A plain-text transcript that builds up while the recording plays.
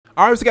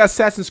All right, so we got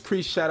Assassin's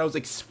Creed Shadows.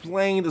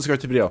 Explain the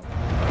script video.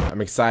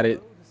 I'm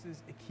excited. This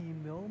is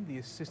Akeem Milne, the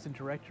assistant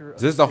director.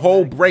 This is the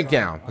whole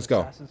breakdown. Let's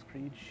go. Assassin's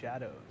Creed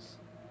Shadows.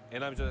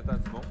 And I'm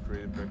Jonathan Simon,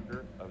 creative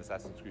director of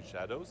Assassin's Creed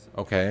Shadows.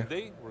 Okay.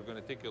 Today, we're going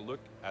to take a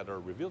look at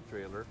our reveal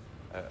trailer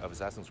of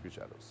Assassin's Creed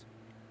Shadows.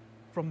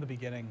 From the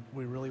beginning,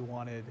 we really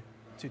wanted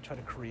to try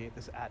to create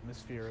this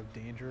atmosphere of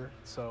danger.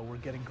 So we're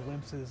getting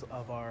glimpses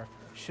of our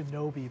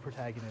Shinobi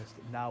protagonist,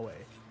 Naoe.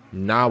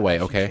 Naoe,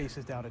 okay. She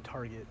chases down a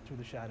target through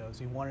the shadows.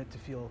 We want it to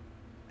feel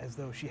as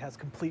though she has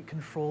complete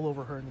control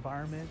over her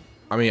environment.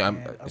 I mean,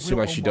 I'm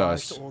assuming she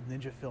does. To old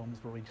ninja films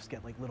where we just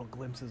get like little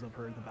glimpses of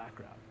her in the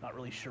background. Not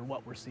really sure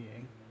what we're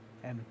seeing.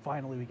 And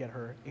finally we get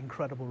her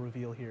incredible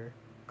reveal here,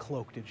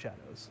 cloaked in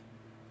shadows.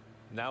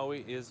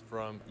 Naoe is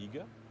from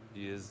Iga.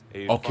 She is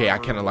a okay, I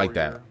kind of like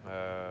that.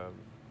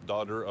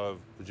 Daughter of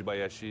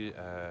Fujibayashi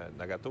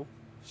Nagato.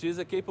 She is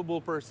a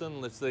capable person,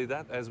 let's say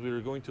that. As we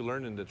were going to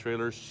learn in the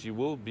trailer, she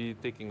will be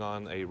taking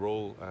on a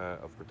role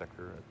of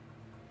protector.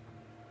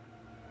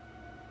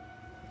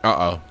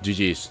 Uh-oh,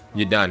 GG's.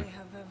 You're done.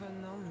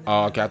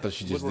 Oh, okay, I thought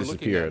she just what we're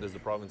disappeared. looking at is the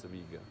province of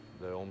Iga,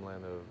 the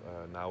homeland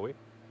of Naoe.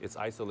 It's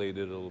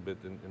isolated a little bit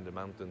in the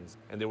mountains.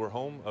 And they were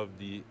home of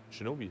the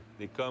Shinobi.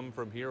 They come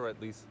from here, or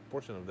at least a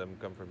portion of them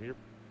come from here.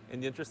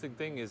 And the interesting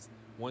thing is,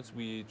 once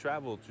we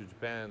traveled to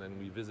Japan and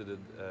we visited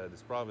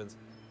this province,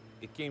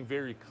 it came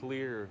very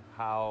clear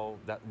how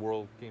that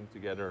world came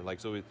together.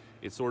 Like, so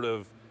it's sort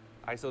of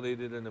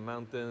isolated in the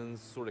mountains,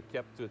 sort of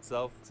kept to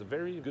itself. It's a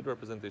very good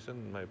representation,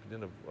 in my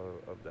opinion,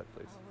 of that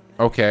place.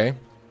 Okay.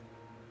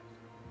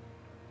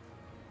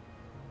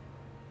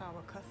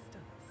 Our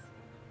customs,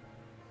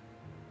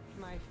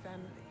 my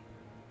family,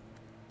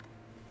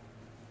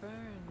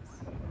 burns.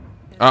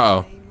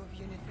 Uh-oh.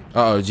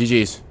 Uh-oh,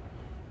 GG's.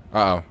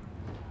 Uh-oh.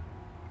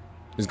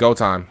 It's go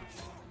time.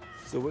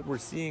 So what we're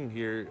seeing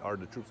here are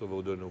the troops of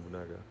Oda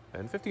Nobunaga.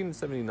 In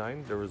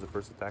 1579, there was the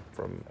first attack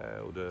from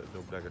Oda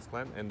Nobunaga's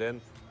clan, and then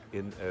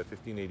in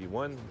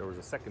 1581, there was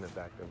a second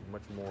attack, a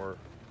much more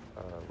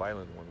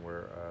violent one,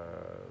 where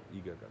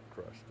Iga got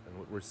crushed. And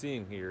what we're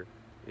seeing here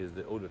is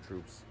the Oda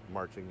troops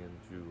marching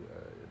into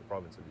the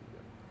province of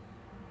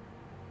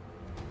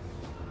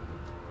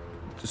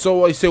Iga.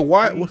 So I say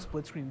what?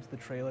 Split screens the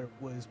trailer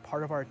was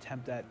part of our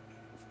attempt at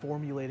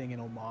formulating an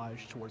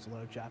homage towards a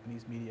lot of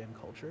Japanese media and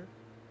culture.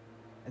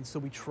 And so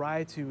we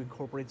try to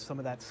incorporate some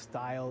of that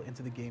style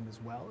into the game as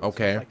well.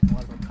 Okay. Like a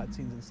lot of our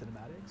cutscenes and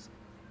cinematics.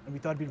 And we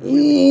thought it'd be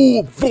really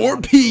ooh,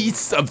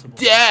 4-piece of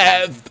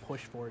death.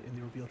 Push for it in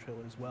the reveal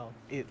trailer as well.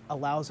 It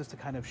allows us to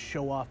kind of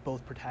show off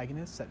both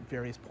protagonists at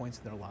various points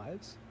in their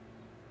lives,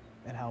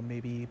 and how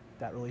maybe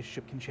that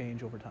relationship can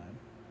change over time.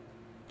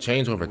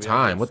 Change over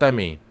time? What that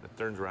mean? It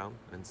turns around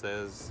and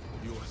says,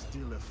 "You are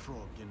still a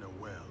frog in a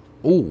well.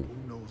 Ooh.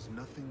 Who knows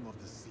nothing of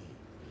the sea."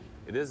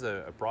 It is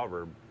a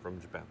proverb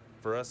from Japan.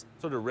 For us,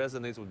 sort of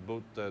resonates with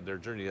both their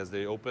journey. As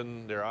they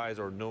open their eyes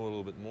or know a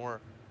little bit more,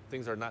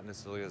 things are not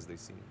necessarily as they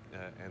seem.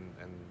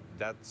 And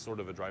that's sort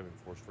of a driving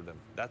force for them.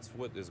 That's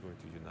what is going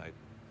to unite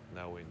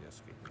Naoe and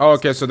Yasuke. Oh,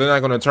 okay, so they're not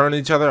going to turn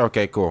each other?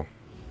 Okay, cool.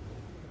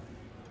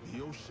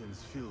 The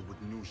ocean's filled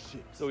with new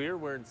ships. So here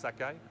we're in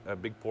Sakai, a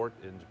big port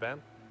in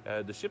Japan.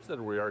 The ships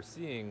that we are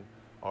seeing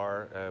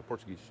are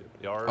Portuguese ships.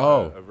 They are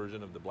a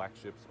version of the black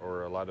ships,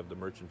 or a lot of the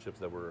merchant ships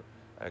that were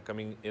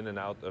coming in and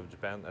out of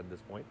Japan at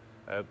this point.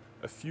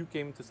 A few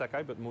came to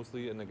Sakai, but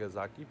mostly in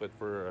Nagasaki. But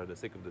for the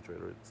sake of the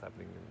trailer, it's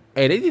happening in...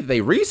 Hey, they did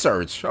they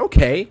research.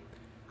 Okay.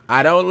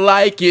 I don't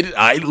like it.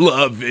 I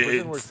love it. The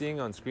person we're seeing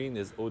on screen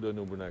is Oda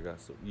Nobunaga.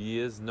 So he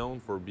is known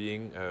for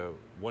being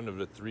one of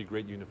the 3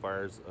 great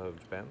unifiers of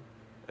Japan.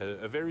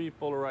 A very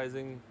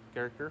polarizing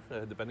character,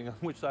 depending on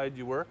which side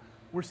you were.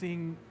 We're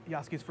seeing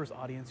Yasuke's first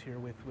audience here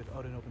with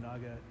Oda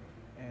Nobunaga,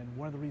 and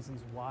one of the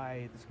reasons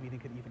why this meeting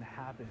could even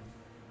happen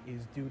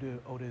is due to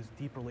Oda's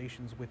deep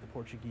relations with the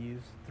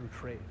Portuguese through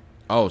trade.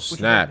 Oh,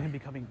 snap. Which him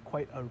becoming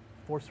quite a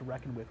force to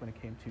reckon with when it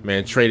came to...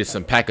 Man, traded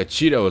some pack of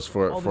Cheetos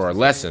for a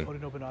lesson. Oda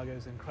Nobunaga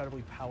is an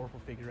incredibly powerful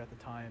figure at the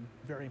time,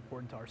 very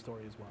important to our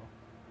story as well.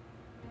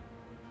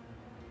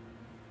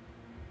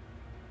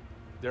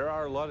 There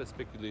are a lot of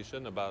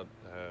speculation about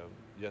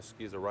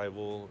Yasuke's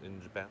arrival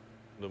in Japan.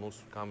 The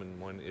most common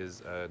one is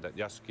that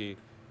Yasuke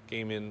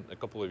came in a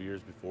couple of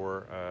years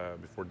before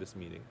this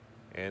meeting,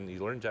 and he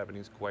learned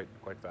Japanese quite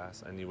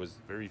fast, and he was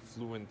very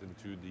fluent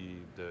into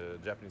the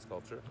Japanese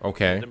culture.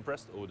 Okay. It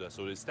impressed Oda.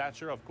 So his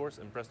stature, of course,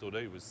 impressed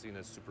Oda. He was seen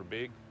as super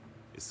big.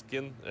 His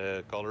skin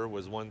color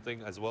was one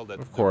thing as well that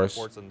of course.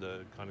 The reports on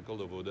the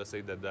Chronicle of Oda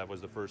say that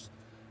was the first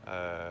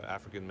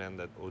African man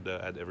that Oda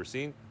had ever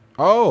seen.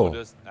 Oh.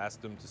 Oda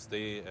asked him to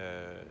stay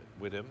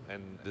with him,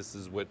 and this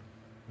is what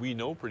we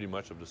know pretty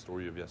much of the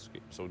story of Yasuke.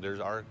 So there's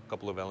a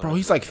couple of elements. Bro,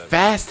 he's like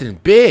fast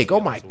and big. Oh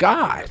my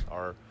God.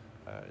 Our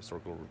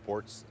historical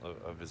reports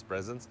of his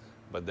presence,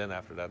 but then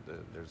after that,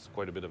 there's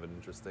quite a bit of an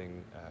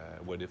interesting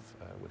what if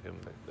with him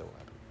that will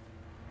happen.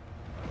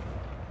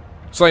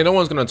 So like no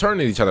one's gonna turn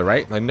to each other,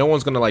 right? Like no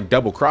one's gonna like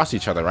double cross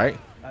each other, right?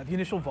 The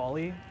initial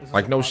volley is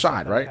like no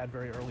shot, right? Had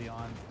very early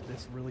on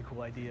this really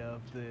cool idea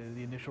of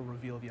the initial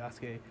reveal of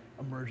Yasuke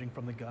emerging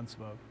from the gun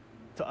smoke.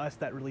 To us,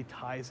 that really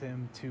ties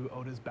him to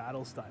Oda's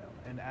battle style,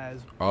 and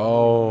as one of the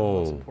Oh.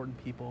 most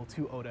important people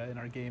to Oda in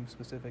our game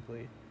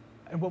specifically.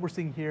 And what we're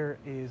seeing here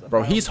is a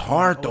Bro, battle he's between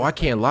hard, though. Oda I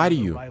can't and lie to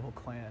the you. rival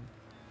clan.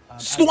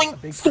 As Swing, a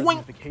big part swing.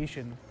 of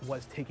unification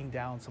was taking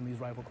down some of these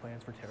rival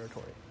clans for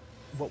territory.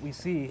 What we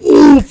see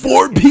Ooh, is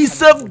for Yasuke piece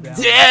kind of pulled down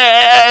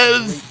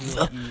death. with great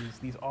deal of ease.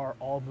 These are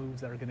all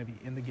moves that are going to be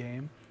in the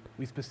game.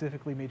 We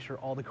specifically made sure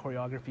all the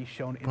choreography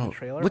shown in Bro, the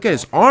trailer look at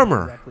his all comes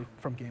armor. directly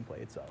from gameplay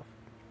itself.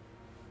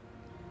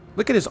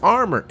 Look at his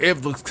armor.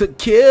 It looks to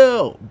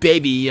kill.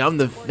 Baby, I'm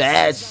the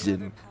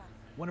fashion.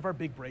 One of our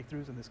big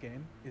breakthroughs in this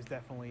game is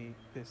definitely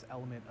this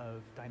element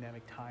of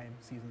dynamic time,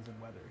 seasons,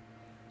 and weather.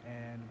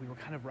 And we were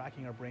kind of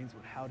racking our brains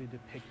with how to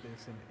depict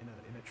this in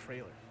a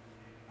trailer.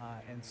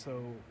 And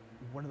so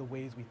one of the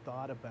ways we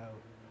thought about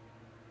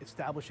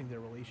establishing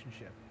their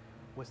relationship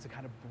was to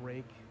kind of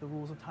break the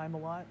rules of time a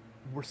lot.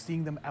 We're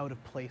seeing them out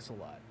of place a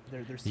lot.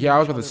 They're seeing Yeah, I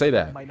was each about to other, say but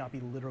that. it might not be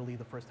literally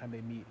the first time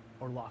they meet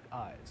or lock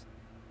eyes.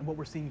 And what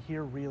we're seeing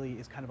here really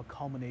is kind of a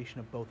culmination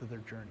of both of their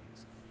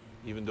journeys.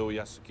 Even though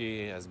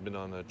Yasuke has been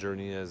on a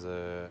journey as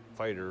a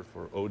fighter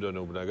for Oda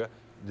Nobunaga,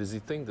 does he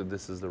think that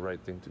this is the right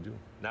thing to do?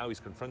 Now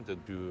he's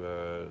confronted to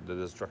the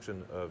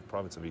destruction of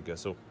province of Iga.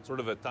 So sort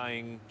of a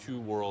tying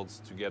two worlds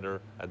together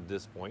at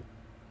this point.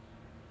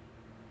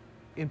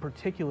 In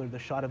particular, the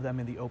shot of them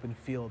in the open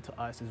field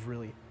to us is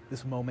really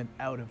this moment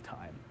out of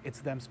time. It's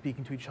them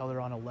speaking to each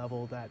other on a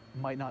level that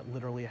might not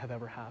literally have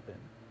ever happened,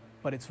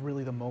 but it's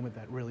really the moment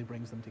that really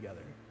brings them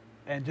together.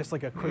 And just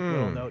like a quick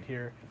little note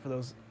here, for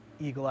those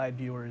eagle-eyed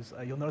viewers,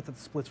 you'll notice that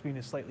the split screen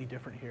is slightly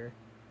different here,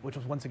 which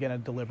was once again a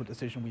deliberate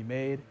decision we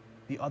made.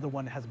 The other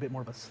one has a bit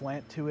more of a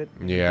slant to it,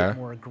 a bit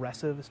more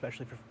aggressive,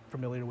 especially if you're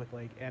familiar with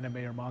like anime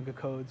or manga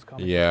codes,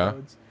 comic book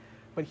codes.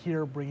 But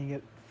here,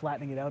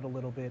 flattening it out a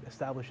little bit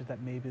establishes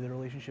that maybe the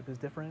relationship is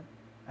different.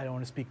 I don't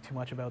want to speak too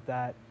much about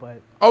that,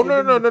 but Oh,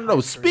 given no. the time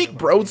period Speak, of our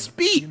bro, game,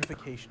 speak.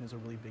 Unification is a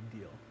really big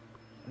deal.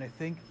 And I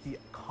think the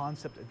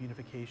concept of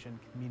unification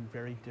can mean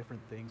very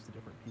different things to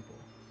different people.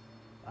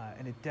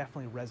 And it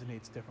definitely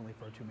resonates differently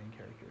for our two main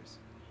characters.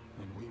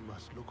 And we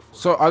must look for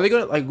So are they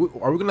gonna like?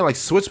 Are we gonna like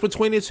switch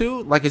between the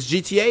two, like it's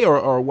GTA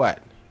or what?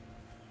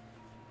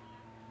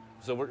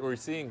 So what we're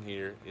seeing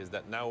here is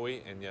that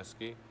Naoe and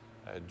Yasuke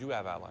do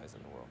have allies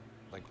in the world.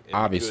 Like any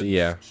Obviously, good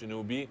yeah.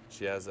 Shinobi,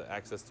 she has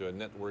access to a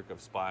network of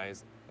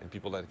spies and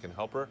people that can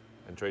help her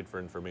and trade for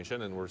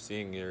information. And we're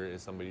seeing here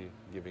is somebody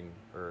giving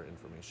her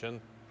information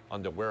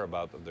on the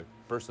whereabouts of the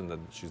person that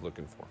she's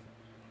looking for.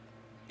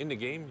 In the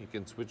game, you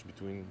can switch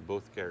between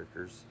both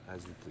characters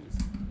as you please.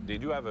 They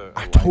do have a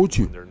I life told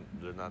you. when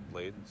they're not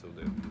played, so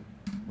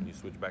when you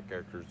switch back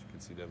characters, you can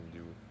see them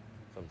do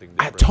something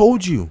I different.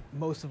 told you.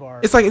 Most of our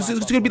It's like- it's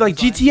black gonna be box like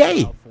designs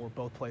GTA. allow for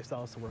both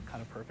playstyles to work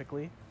kind of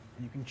perfectly.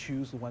 You can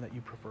choose the one that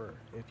you prefer.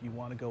 If you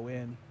want to go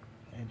in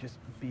and just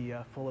be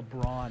full of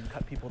brawn,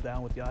 cut people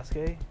down with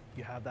Yasuke,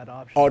 you have that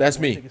option. Oh, that's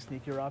If you wanna me.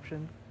 Take a sneakier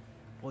option.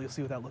 Well, you'll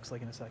see what that looks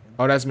like in a second.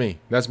 Oh, that's me.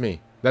 That's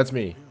me. That's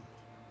me.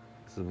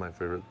 This is my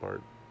favorite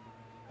part,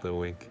 the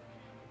wink.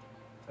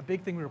 A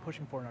big thing we were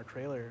pushing for in our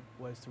trailer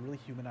was to really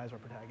humanize our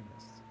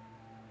protagonists.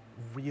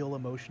 Real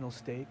emotional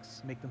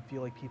stakes, make them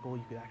feel like people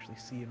you could actually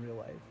see in real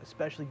life,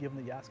 especially given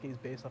that Yasuke is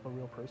based off a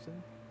real person.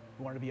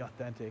 We wanted to be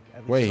authentic,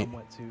 at least Wait,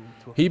 somewhat to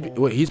a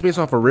full he's based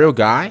off a real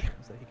guy?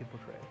 that he could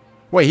portray.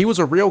 Wait, he was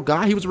a real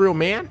guy? He was a real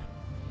man?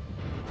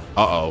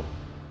 Uh-oh.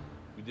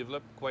 We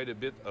developed quite a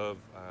bit of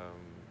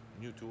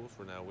new tools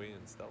for Naoe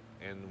and stealth,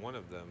 and one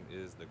of them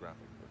is the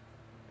grappling hook.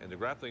 And the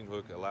grappling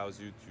hook allows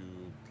you to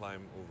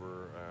climb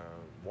over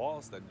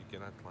walls that you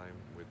cannot climb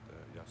with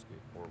Yasuke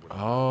or with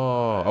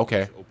Oh,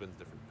 okay. which opens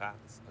different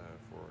paths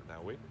for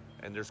Naoe.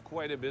 And there's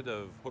quite a bit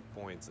of hook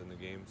points in the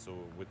game, so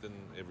within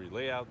every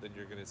layout that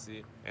you're going to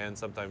see, and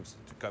sometimes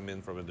to come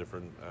in from a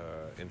different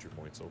entry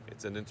point. So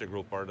it's an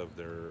integral part of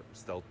their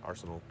stealth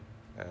arsenal,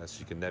 as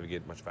she can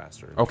navigate much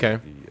faster. Okay.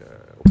 The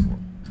open world.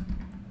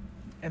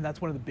 And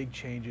that's one of the big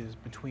changes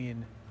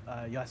between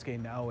Yasuke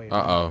and Naoe. One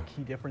Uh-oh. of the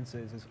key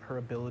differences is her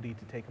ability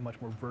to take a much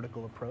more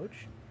vertical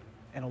approach.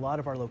 And a lot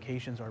of our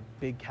locations are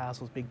big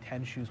castles, big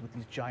tenshu's with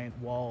these giant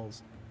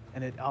walls,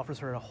 and it offers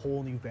her a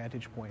whole new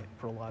vantage point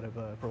for a lot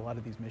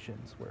of these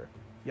missions where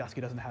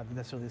Yasuke doesn't have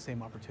necessarily the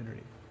same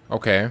opportunity.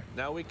 Okay.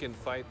 Now we can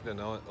fight and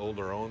hold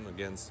her own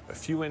against a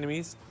few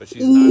enemies, but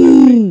she's not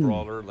a big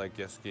brawler like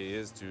Yasuke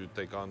is to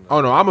take on.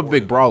 Oh, no, I'm a more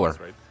big enemies, brawler.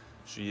 Right?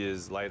 She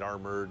is light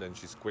armored and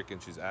she's quick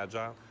and she's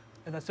agile.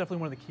 And that's definitely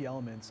one of the key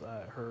elements,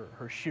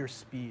 her sheer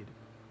speed.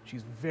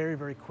 She's very,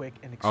 very quick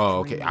and extremely Oh,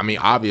 okay. I mean,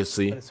 nimble,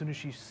 obviously. But as soon as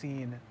she's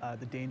seen,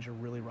 the danger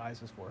really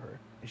rises for her,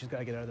 and she's got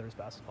to get out of there as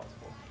fast as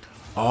possible.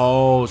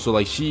 Oh, so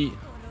like she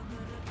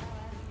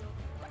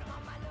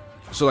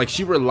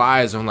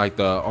relies on like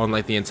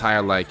the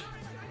entire like,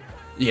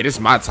 yeah, this is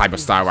my type of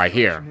style right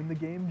here. In the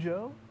game,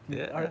 Joe?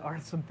 Yeah. Are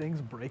some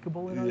things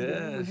breakable in our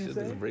game, would you shit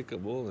say? is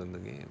breakable in the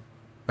game.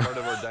 Part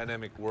of our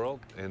dynamic world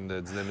and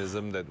the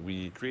dynamism that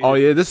we create. Oh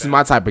yeah, this is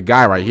my type of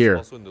guy right here.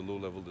 Also in the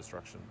low-level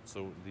destruction.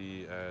 So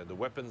the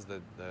weapons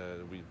that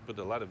we put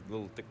a lot of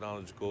little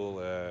technological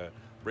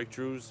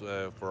breakthroughs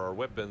for our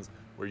weapons,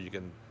 where you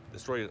can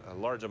destroy a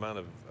large amount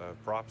of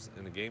props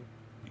in the game.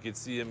 You can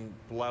see him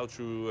plow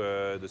through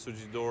the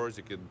Suji doors.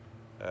 You could,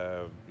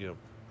 you know,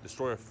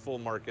 destroy a full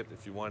market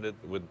if you wanted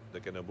with the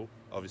Kenobo.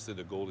 Obviously,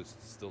 the goal is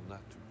still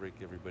not to break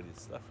everybody's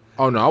stuff.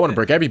 Oh no, I want to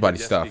break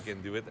everybody's Yasuke stuff.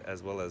 can do it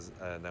as well as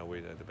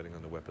Naoe, depending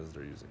on the weapons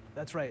they're using.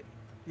 That's right.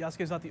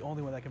 Yasuke's not the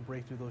only one that can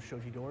break through those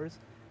shoji doors.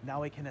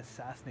 Now he can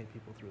assassinate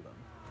people through them.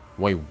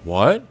 Wait,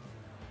 what?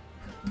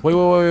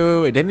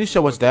 Wait. Didn't you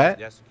show us that?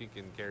 Yasuke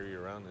can carry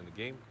around in the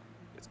game.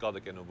 It's called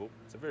the Kenobo.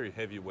 It's a very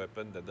heavy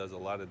weapon that does a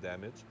lot of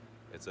damage.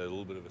 It's a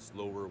little bit of a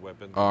slower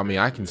weapon. Oh, I mean,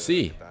 I compared can to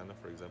see. Katana,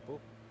 for example.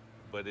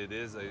 But it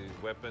is a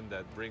weapon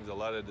that brings a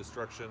lot of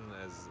destruction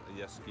as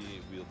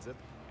Yasuke wields it.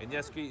 And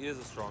Yasuke is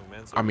a strong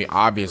man. So I mean, he's the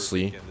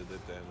obviously. perfect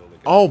candidate to handle the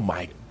Oh Kenobo.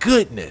 my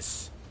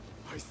goodness.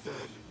 I said,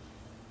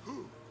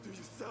 who do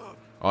you serve?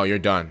 Oh, you're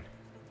done.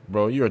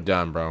 Bro, you're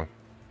done, bro.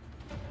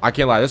 I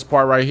can't lie. This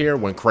part right here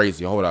went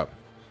crazy. Hold up.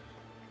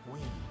 We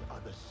are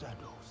the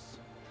shadows.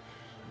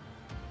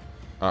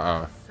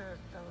 Serve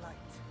the light.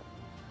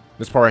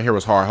 This part right here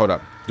was hard. Hold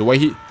up. The way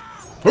he...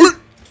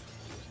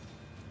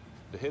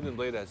 The hidden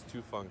blade has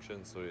two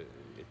functions, so it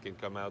can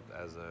come out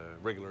as a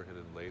regular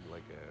hidden blade,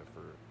 like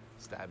for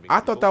stabbing.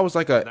 I thought that was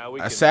like a Now we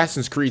can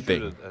Assassin's Creed shoot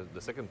thing. it,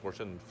 the second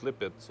portion,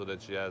 flip it so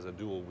that she has a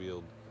dual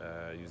wield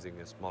using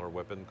a smaller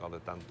weapon called a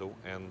tanto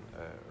and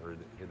her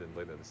hidden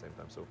blade at the same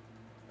time. So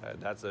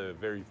that's a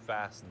very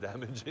fast,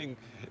 damaging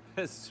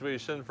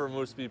situation for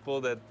most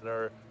people that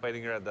are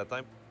fighting her at that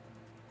time.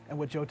 And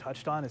what Joe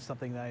touched on is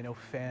something that I know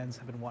fans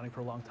have been wanting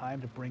for a long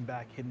time, to bring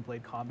back hidden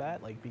blade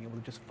combat, like being able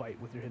to just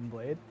fight with your hidden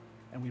blade.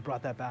 And we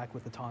brought that back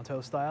with the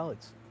Tanto style.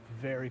 It's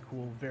very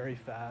cool, very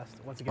fast.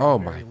 Once again, Oh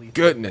very my lethal.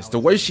 goodness. The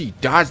way she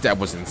dodged that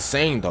was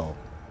insane, though.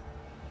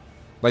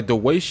 Like, the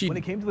way she... When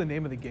it came to the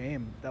name of the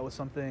game, that was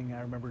something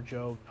I remember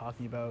Joe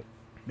talking about,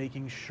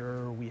 making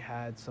sure we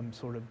had some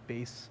sort of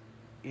base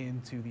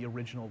into the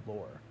original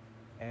lore.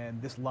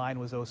 And this line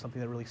was always something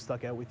that really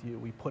stuck out with you.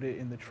 We put it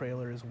in the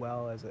trailer as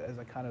well as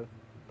a kind of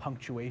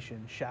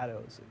punctuation,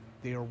 shadows.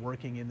 They are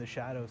working in the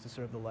shadows to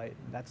serve the light.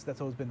 And that's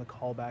always been the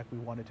callback we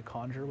wanted to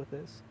conjure with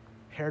this.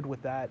 Paired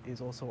with that is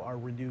also our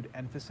renewed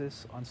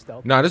emphasis on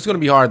stealth. Nah, this is going to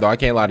be hard, though. I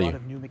can't lie to A lot you.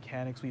 of new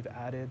mechanics we've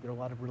added. There are a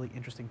lot of really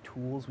interesting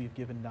tools we've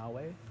given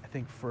Naoe. I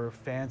think for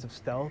fans of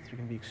stealth, you're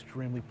going to be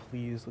extremely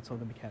pleased with some of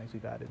the mechanics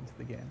we've added into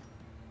the game.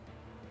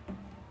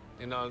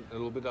 And a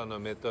little bit on a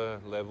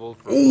meta level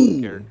for Ooh.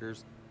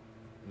 characters,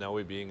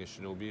 Naoe being a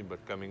shinobi,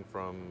 but coming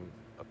from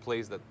a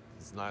place that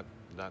is not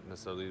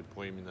necessarily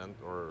prominent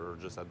or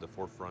just at the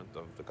forefront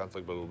of the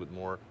conflict, but a little bit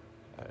more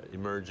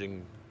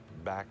emerging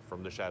back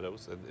from the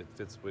shadows, and it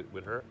fits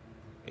with her.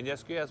 And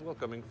Yasuke as well,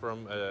 coming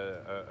from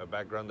a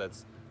background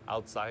that's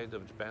outside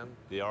of Japan.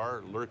 They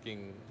are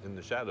lurking in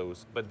the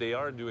shadows, but they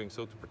are doing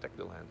so to protect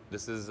the land.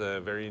 This is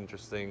a very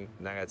interesting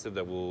narrative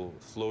that will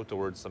flow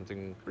towards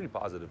something pretty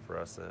positive for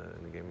us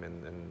in the game,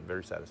 and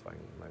very satisfying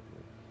in my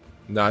opinion.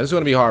 Nah, this is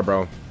going to be hard,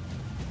 bro.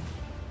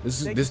 This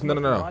is... Thank This... you No, so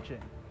no, much for no.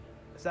 watching.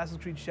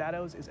 Assassin's Creed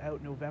Shadows is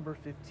out November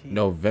 15th.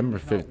 November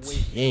Cannot wait to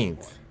see more.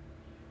 15th.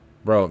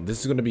 Bro, this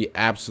is gonna be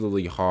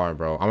absolutely hard,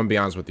 bro. I'm gonna be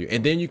honest with you.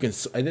 And then you can,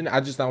 and then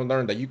I just now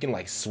learned that you can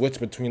like switch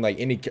between like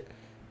any.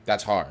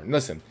 That's hard.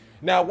 Listen,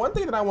 now one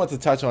thing that I want to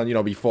touch on, you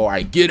know, before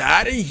I get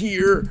out of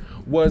here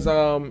was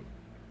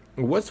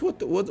what's with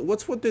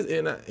this?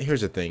 And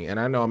here's the thing, and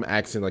I know I'm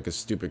asking like a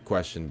stupid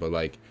question, but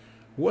like,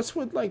 what's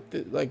with like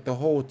the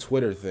whole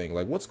Twitter thing?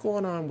 Like, what's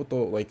going on with the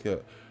like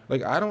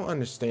I don't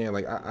understand.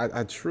 Like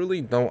I truly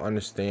don't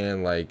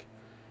understand. Like.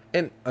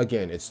 And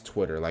again, it's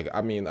Twitter. Like,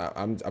 I mean,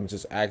 I'm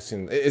just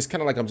asking. It's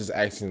kind of like I'm just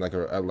asking like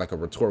a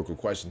rhetorical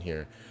question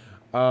here.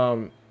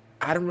 I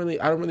don't really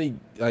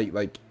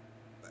like.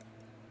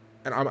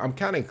 And I'm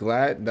kind of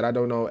glad that I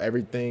don't know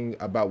everything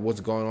about what's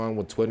going on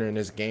with Twitter in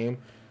this game.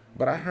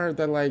 But I heard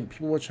that like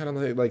people were trying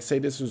to like say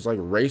this was like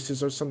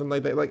racist or something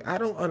like that. Like I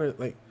don't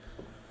like.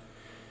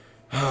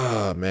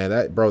 Oh man,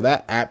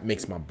 that app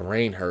makes my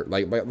brain hurt.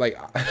 Like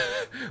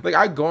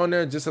I go on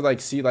there just to like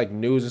see like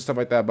news and stuff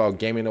like that about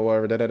gaming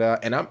or whatever,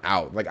 and I'm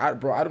out. Like I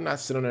do not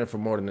sit on there for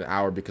more than an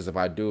hour, because if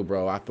I do,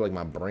 bro, I feel like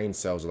my brain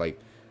cells are like,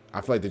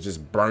 I feel like they're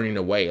just burning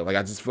away. Like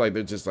I just feel like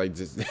they're just like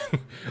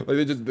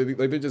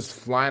they're just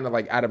flying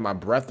like out of my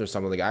breath or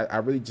something. Like I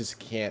really just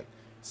can't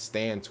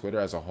stand Twitter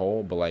as a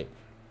whole. But like,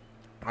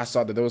 I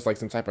saw that there was like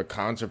some type of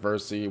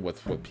controversy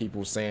with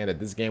people saying that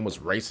this game was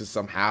racist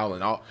somehow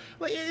and all.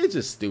 Like, it's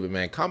just stupid,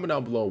 man. Comment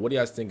down below. What do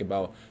you guys think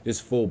about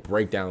this full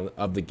breakdown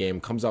of the game?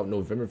 Comes out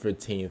November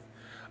 15th.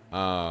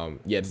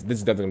 Yeah, this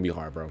is definitely gonna be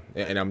hard, bro.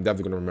 And I'm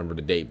definitely gonna remember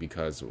the date,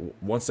 because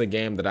once a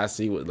game that I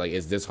see like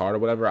is this hard or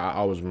whatever, I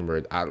always remember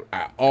it. I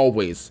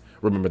always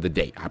remember the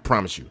date. I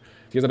promise you.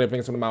 Here's what I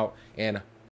think. I'm out, and